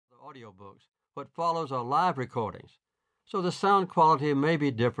audiobooks, what follows are live recordings, so the sound quality may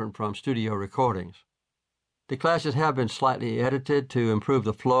be different from studio recordings. The classes have been slightly edited to improve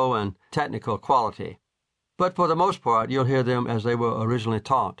the flow and technical quality, but for the most part you'll hear them as they were originally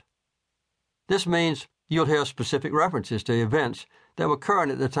taught. This means you'll hear specific references to events that were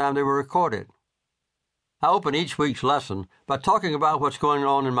current at the time they were recorded. I open each week's lesson by talking about what's going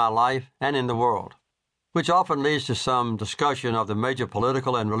on in my life and in the world, which often leads to some discussion of the major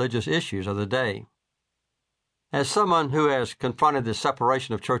political and religious issues of the day. As someone who has confronted the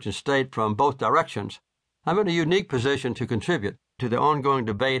separation of church and state from both directions, I'm in a unique position to contribute to the ongoing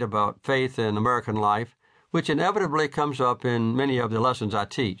debate about faith in American life, which inevitably comes up in many of the lessons I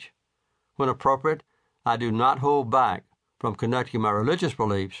teach. When appropriate, I do not hold back from connecting my religious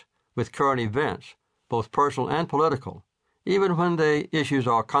beliefs with current events, both personal and political, even when the issues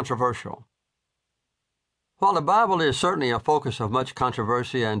are controversial. While the Bible is certainly a focus of much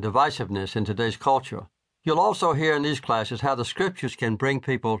controversy and divisiveness in today's culture, you'll also hear in these classes how the Scriptures can bring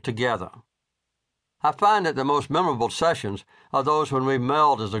people together. I find that the most memorable sessions are those when we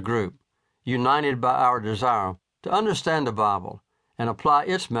meld as a group, united by our desire to understand the Bible and apply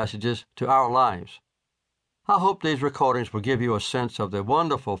its messages to our lives. I hope these recordings will give you a sense of the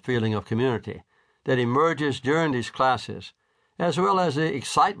wonderful feeling of community that emerges during these classes, as well as the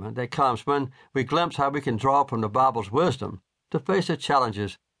excitement that comes when we glimpse how we can draw from the Bible's wisdom to face the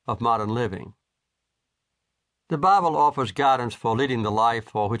challenges of modern living. The Bible offers guidance for leading the life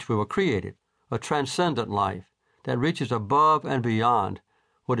for which we were created, a transcendent life that reaches above and beyond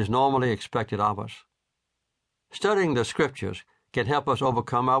what is normally expected of us. Studying the Scriptures can help us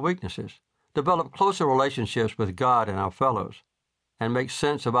overcome our weaknesses, develop closer relationships with God and our fellows, and make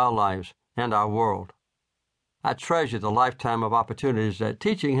sense of our lives and our world. I treasure the lifetime of opportunities that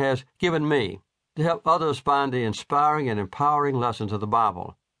teaching has given me to help others find the inspiring and empowering lessons of the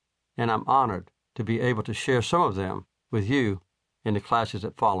Bible, and I'm honored to be able to share some of them with you in the classes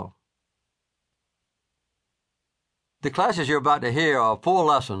that follow. The classes you're about to hear are 4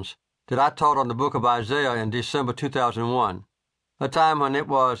 lessons that I taught on the book of Isaiah in December 2001, a time when it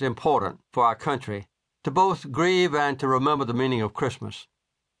was important for our country to both grieve and to remember the meaning of Christmas.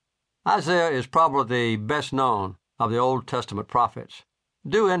 Isaiah is probably the best known of the Old Testament prophets,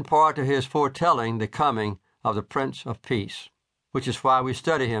 due in part to his foretelling the coming of the Prince of Peace, which is why we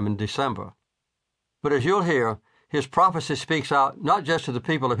study him in December. But as you'll hear, his prophecy speaks out not just to the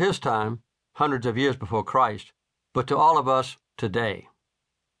people of his time, hundreds of years before Christ, but to all of us today.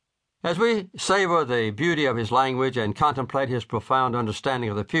 As we savor the beauty of his language and contemplate his profound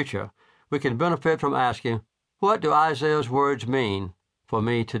understanding of the future, we can benefit from asking, what do Isaiah's words mean for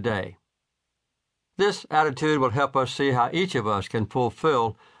me today? This attitude will help us see how each of us can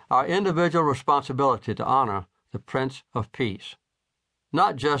fulfill our individual responsibility to honor the Prince of Peace,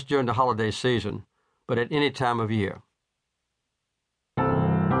 not just during the holiday season, but at any time of year.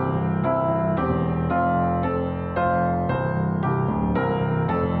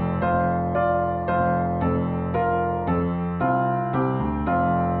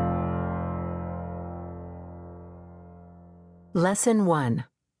 Lesson 1.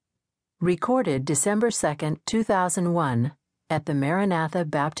 Recorded December 2, 2001, at the Maranatha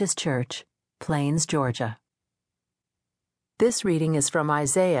Baptist Church, Plains, Georgia. This reading is from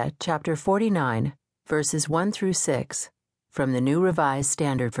Isaiah chapter 49, verses 1 through 6, from the New Revised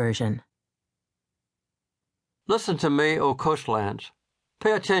Standard Version. Listen to me, O coastlands.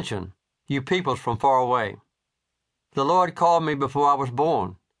 Pay attention, you peoples from far away. The Lord called me before I was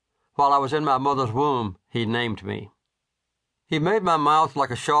born. While I was in my mother's womb, he named me. He made my mouth like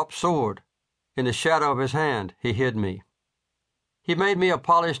a sharp sword. In the shadow of his hand he hid me. He made me a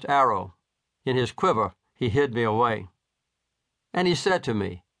polished arrow. In his quiver he hid me away. And he said to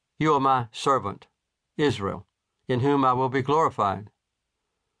me, You are my servant, Israel, in whom I will be glorified.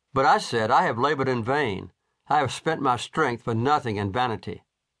 But I said, I have labored in vain. I have spent my strength for nothing in vanity.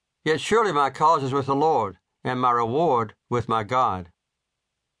 Yet surely my cause is with the Lord, and my reward with my God.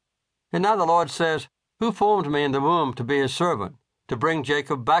 And now the Lord says, Who formed me in the womb to be his servant, to bring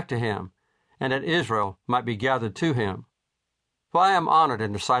Jacob back to him, and that Israel might be gathered to him? For I am honored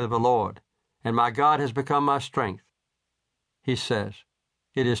in the sight of the Lord, and my God has become my strength. He says,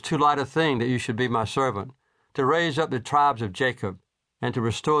 It is too light a thing that you should be my servant, to raise up the tribes of Jacob, and to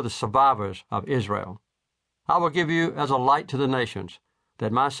restore the survivors of Israel. I will give you as a light to the nations,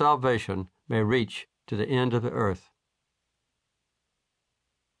 that my salvation may reach to the end of the earth.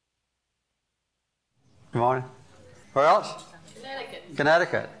 Good morning. Where else?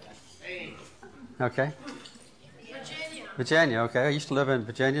 Connecticut. Okay. Virginia, okay. I used to live in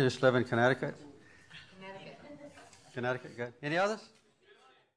Virginia, just live in Connecticut. Connecticut, good. Any others?